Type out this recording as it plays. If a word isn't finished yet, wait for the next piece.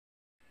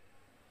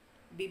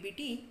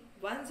BBT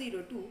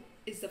 102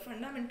 is the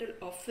fundamental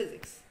of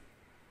physics.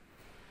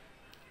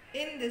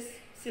 In this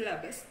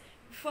syllabus,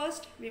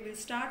 first we will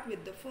start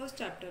with the first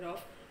chapter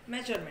of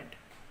measurement.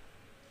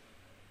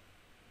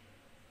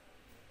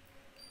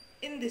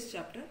 In this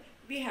chapter,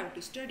 we have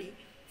to study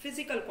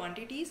physical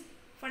quantities,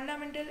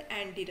 fundamental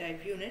and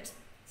derived units,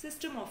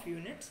 system of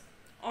units,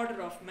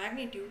 order of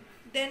magnitude.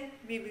 Then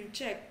we will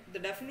check the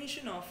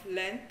definition of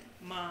length,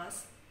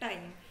 mass,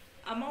 time,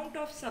 amount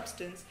of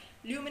substance,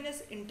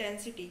 luminous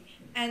intensity,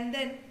 and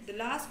then the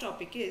last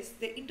topic is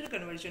the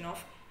interconversion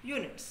of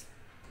units.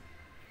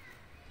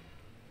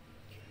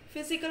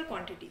 Physical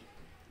quantity.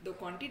 The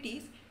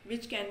quantities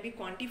which can be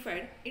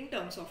quantified in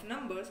terms of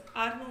numbers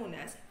are known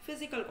as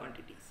physical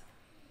quantities.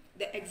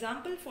 The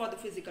example for the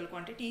physical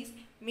quantities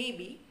may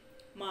be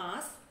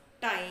mass,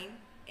 time,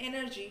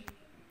 energy,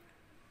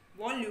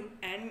 volume,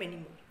 and many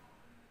more.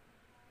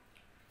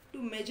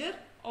 To measure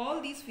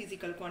all these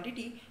physical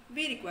quantity,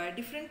 we require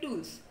different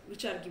tools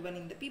which are given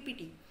in the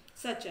PPT,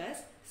 such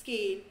as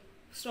scale,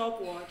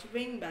 stopwatch,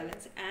 weighing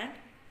balance, and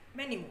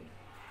many more.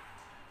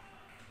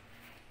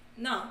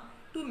 Now,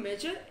 to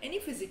measure any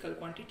physical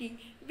quantity,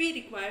 we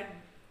require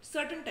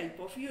certain type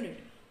of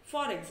unit.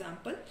 For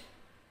example,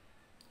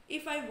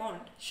 if I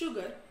want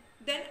sugar,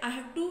 then I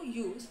have to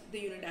use the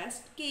unit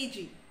as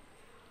kg.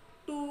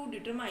 To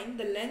determine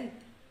the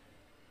length,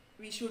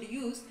 we should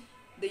use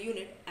the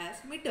unit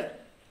as meter.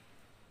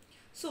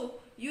 So,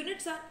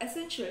 units are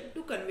essential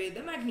to convey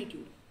the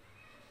magnitude.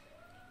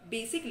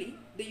 Basically,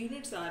 the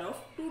units are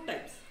of two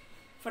types,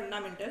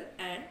 fundamental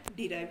and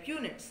derived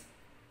units.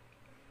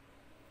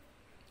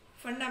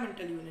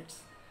 Fundamental units.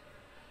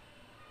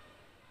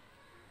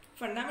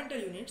 Fundamental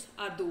units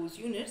are those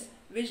units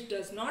which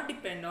does not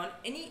depend on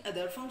any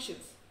other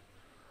functions.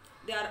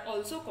 They are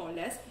also called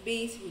as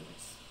base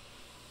units.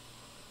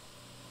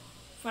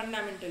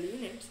 Fundamental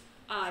units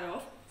are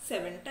of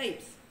 7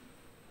 types.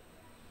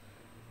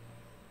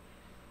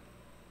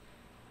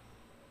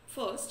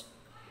 First,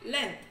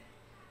 length.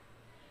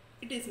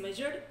 It is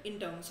measured in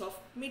terms of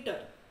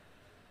meter.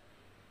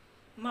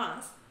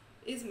 Mass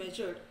is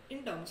measured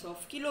in terms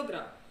of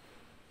kilogram.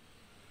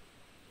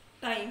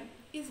 Time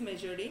is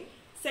measured in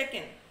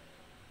second.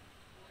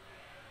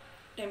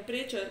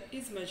 Temperature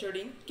is measured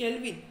in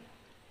Kelvin.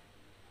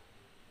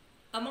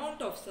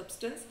 Amount of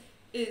substance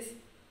is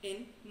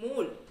in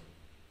mole.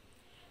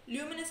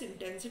 Luminous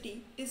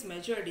intensity is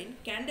measured in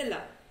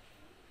candela.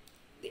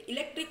 The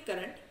electric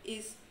current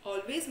is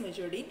always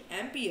measured in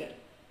ampere.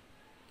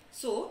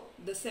 So,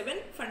 the 7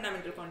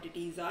 fundamental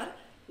quantities are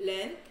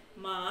length,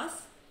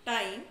 mass,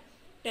 time,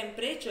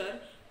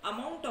 temperature,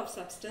 amount of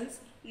substance,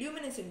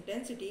 luminous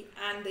intensity,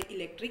 and the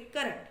electric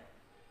current.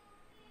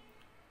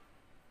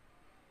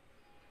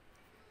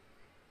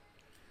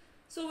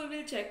 So, we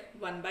will check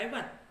one by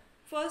one.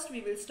 First,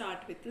 we will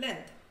start with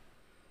length.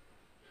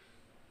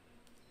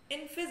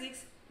 In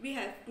physics, we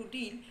have to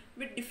deal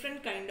with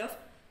different kind of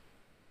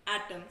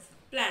atoms,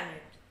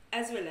 planets,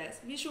 as well as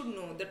we should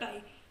know the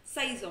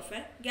size of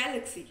a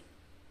galaxy.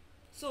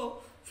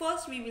 So,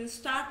 first we will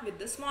start with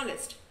the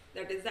smallest,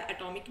 that is the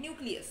atomic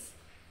nucleus,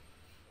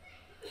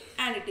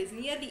 and it is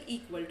nearly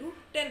equal to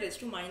 10 raised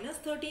to minus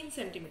 13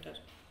 centimeter.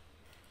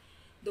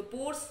 The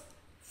Bohr's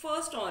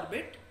first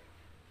orbit,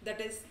 that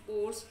is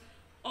Bohr's,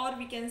 or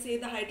we can say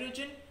the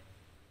hydrogen.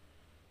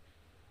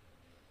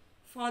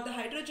 For the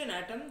hydrogen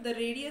atom, the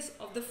radius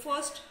of the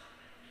first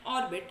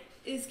orbit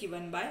is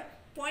given by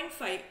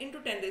 0.5 into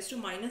 10 raised to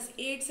minus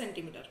 8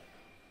 centimeter.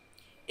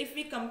 If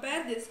we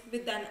compare this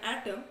with an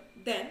atom,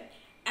 then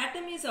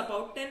atom is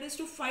about 10 raised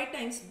to 5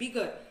 times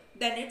bigger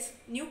than its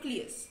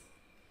nucleus.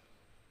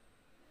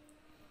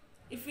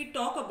 If we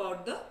talk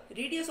about the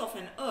radius of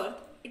an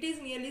earth, it is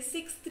nearly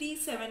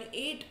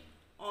 6378,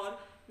 or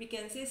we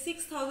can say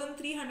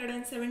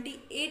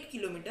 6378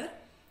 kilometer.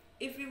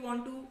 If we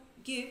want to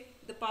give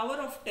the power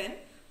of 10,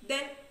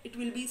 then it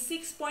will be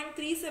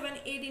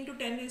 6.378 into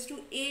 10 raised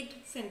to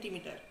 8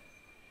 centimeter.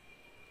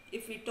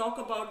 If we talk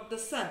about the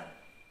sun,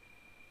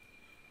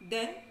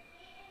 then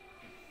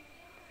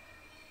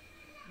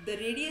the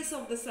radius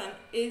of the sun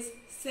is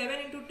 7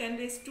 into 10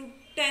 raised to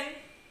 10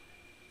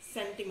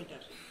 centimeter.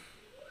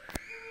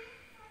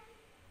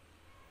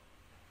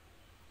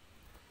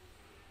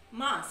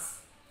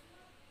 Mass.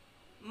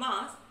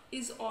 Mass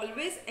is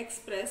always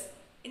expressed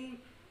in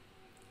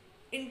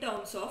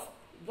terms of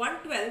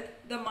 1/12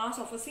 the mass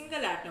of a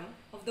single atom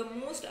of the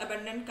most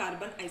abundant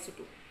carbon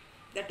isotope,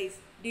 that is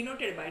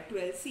denoted by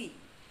 12C.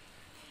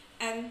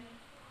 And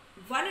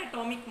one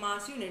atomic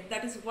mass unit,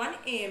 that is 1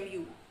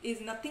 AMU,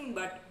 is nothing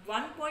but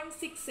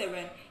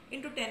 1.67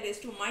 into 10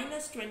 raised to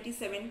minus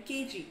 27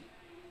 kg.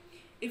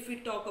 If we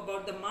talk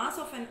about the mass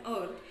of an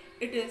earth,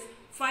 it is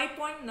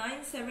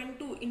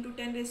 5.972 into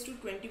 10 raised to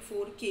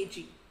 24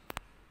 kg.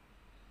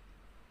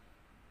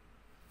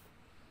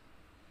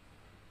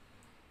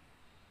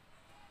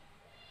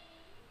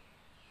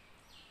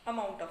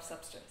 Amount of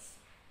substance.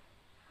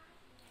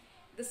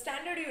 The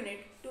standard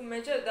unit to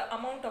measure the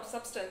amount of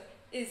substance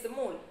is the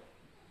mole.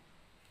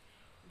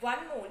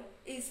 1 mole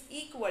is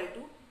equal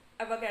to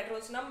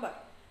Avogadro's number,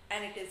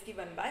 and it is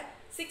given by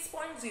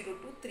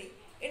 6.023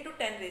 into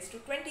 10 raised to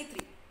 23.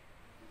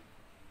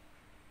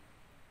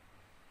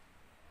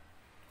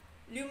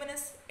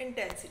 Luminous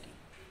intensity.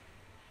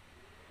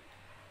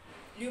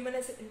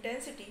 Luminous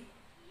intensity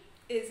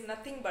is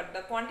nothing but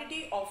the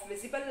quantity of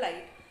visible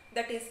light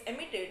that is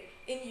emitted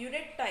in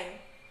unit time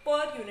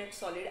per unit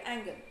solid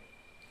angle.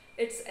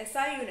 Its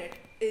SI unit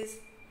is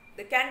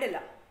the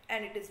candela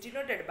and it is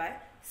denoted by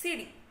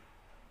CD.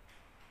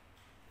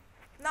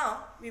 Now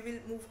we will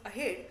move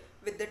ahead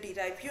with the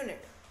derived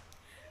unit.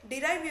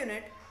 Derived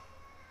unit,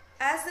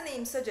 as the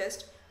name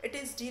suggests, it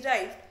is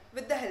derived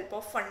with the help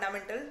of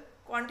fundamental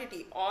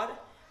quantity, or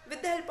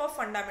with the help of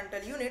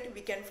fundamental unit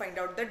we can find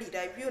out the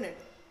derived unit.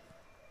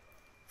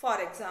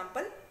 For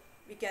example,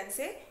 we can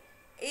say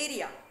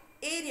area.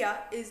 Area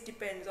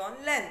depends on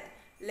length.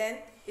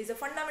 Length is a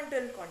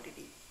fundamental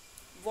quantity.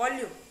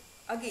 Volume,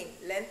 again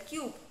length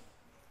cube.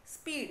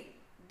 Speed,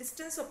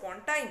 distance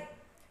upon time.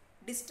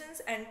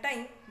 Distance and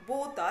time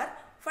both are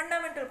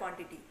fundamental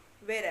quantity,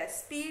 whereas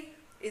speed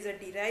is a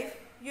derived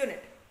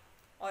unit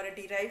or a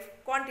derived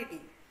quantity.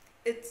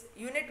 Its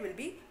unit will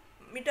be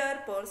meter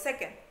per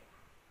second.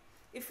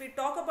 If we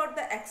talk about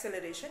the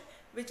acceleration,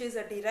 which is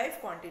a derived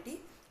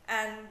quantity,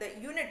 and the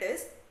unit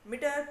is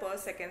meter per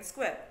second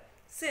square,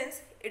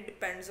 since it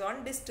depends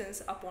on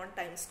distance upon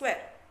time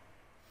square.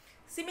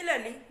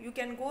 Similarly, you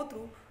can go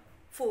through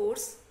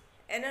force,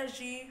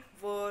 energy,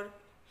 work,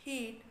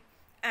 heat,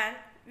 and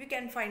we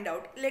can find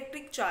out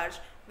electric charge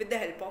with the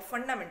help of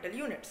fundamental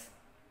units.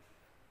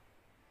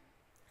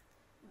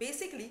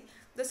 Basically,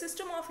 the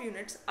system of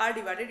units are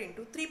divided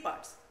into three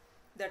parts,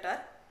 that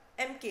are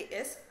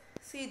MKS,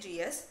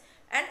 CGS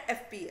and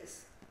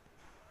FPS.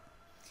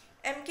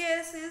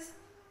 MKS is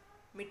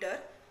meter,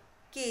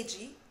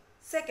 kg,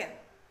 second.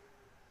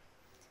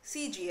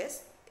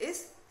 CGS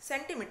is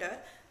centimeter,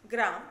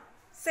 gram,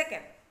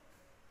 second.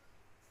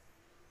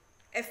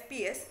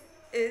 FPS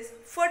is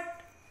foot,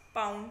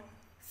 pound,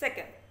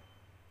 second.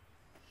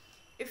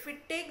 If we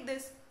take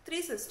this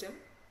three system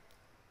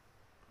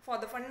for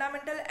the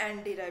fundamental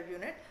and derived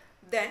unit,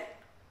 then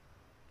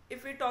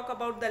if we talk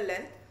about the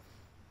length,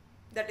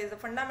 that is a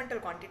fundamental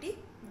quantity,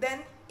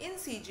 then in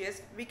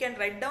CGS we can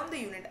write down the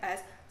unit as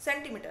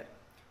centimeter.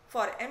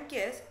 For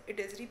MKS it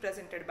is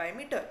represented by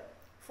meter.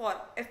 For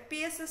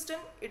FPS system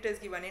it is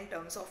given in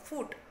terms of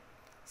foot.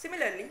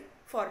 Similarly,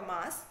 for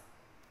mass,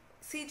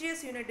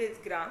 CGS unit is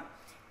gram,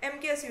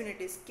 MKS unit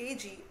is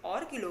kg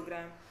or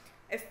kilogram,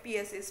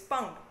 FPS is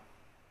pound.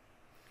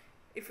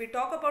 If we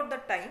talk about the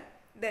time,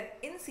 then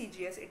in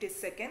CGS it is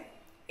second,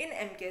 in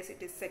MKS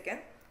it is second,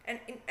 and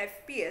in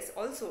FPS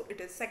also it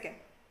is second.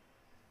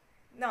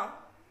 Now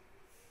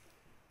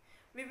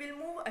we will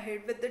move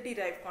ahead with the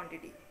derived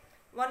quantity.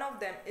 One of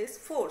them is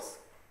force.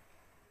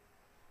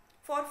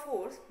 For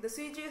force, the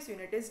CGS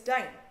unit is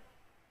dyne,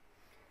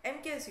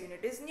 MKS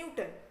unit is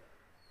Newton,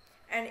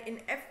 and in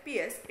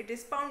FPS it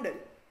is poundal.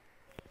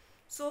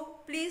 So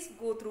please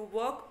go through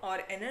work or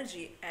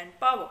energy and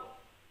power.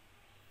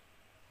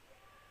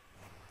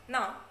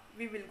 Now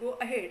we will go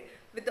ahead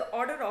with the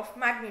order of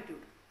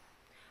magnitude.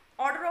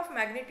 Order of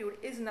magnitude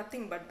is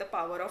nothing but the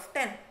power of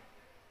 10,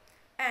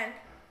 and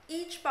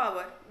each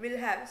power will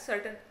have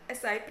certain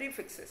SI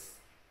prefixes.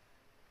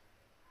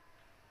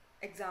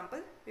 Example,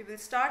 we will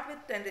start with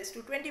 10 raised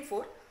to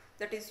 24,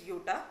 that is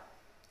iota.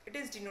 It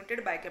is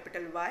denoted by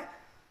capital Y.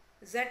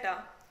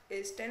 Zeta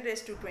is 10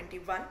 raised to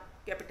 21,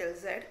 capital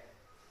Z.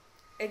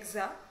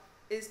 Exa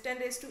is 10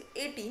 raised to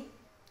 18,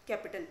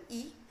 capital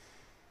E.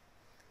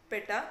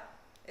 Peta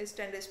is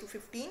 10 raised to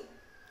 15,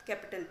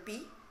 capital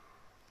P.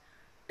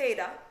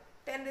 Tera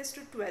 10 raised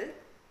to 12,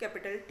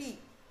 capital T.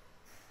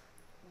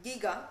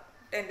 Giga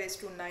 10 raised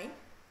to 9,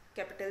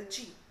 capital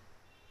G.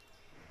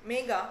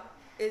 Mega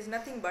is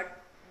nothing but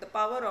the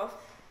power of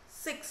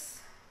 6,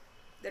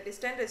 that is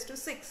 10 raised to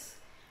 6,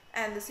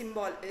 and the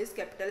symbol is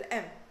capital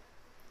M.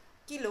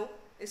 Kilo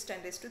is 10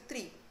 raised to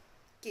 3,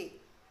 K.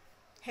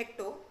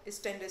 Hecto is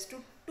 10 raised to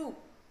 2.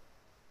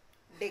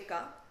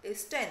 Deca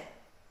is 10.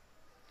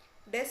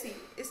 Deci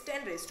is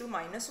 10 raised to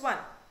minus 1.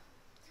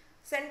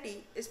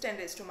 Centi is 10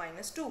 raised to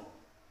minus 2.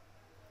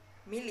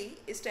 Milli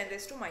is 10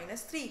 raised to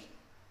minus 3.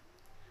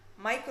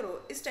 Micro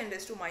is 10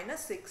 raised to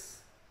minus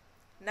 6.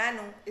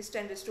 Nano is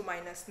 10 raised to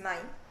minus 9.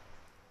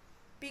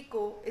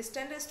 Pico is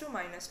 10 raised to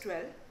minus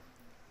 12.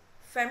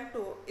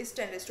 Femto is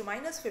 10 raised to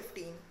minus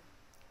 15.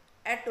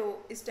 Atto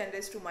is 10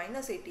 raised to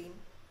minus 18.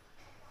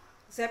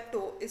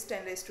 Zepto is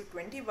 10 raised to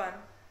 21,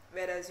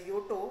 whereas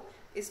Yoto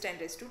is 10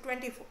 raised to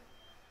 24.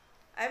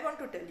 I want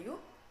to tell you,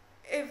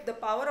 if the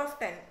power of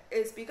 10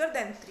 is bigger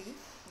than 3,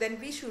 then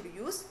we should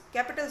use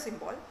capital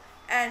symbol,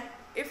 and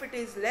if it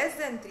is less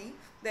than 3,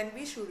 then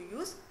we should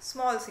use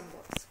small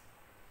symbols.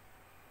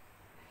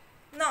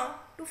 Now,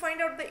 to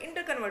find out the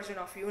interconversion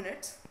of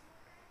units,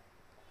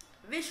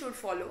 we should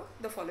follow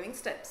the following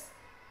steps.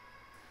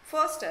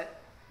 First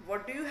step,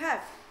 what do you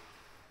have?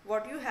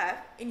 What you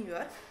have in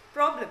your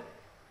problem.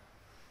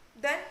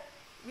 Then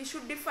we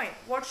should define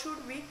what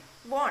should we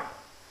want.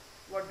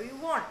 What do you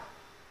want?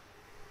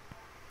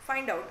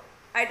 Find out,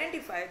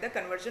 identify the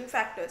conversion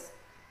factors.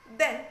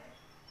 Then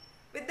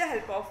With the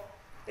help of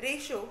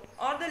ratio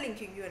or the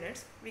linking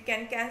units, we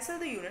can cancel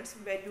the units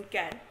where you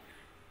can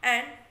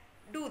and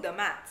do the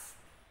maths.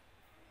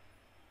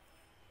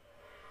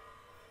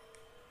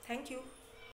 Thank you.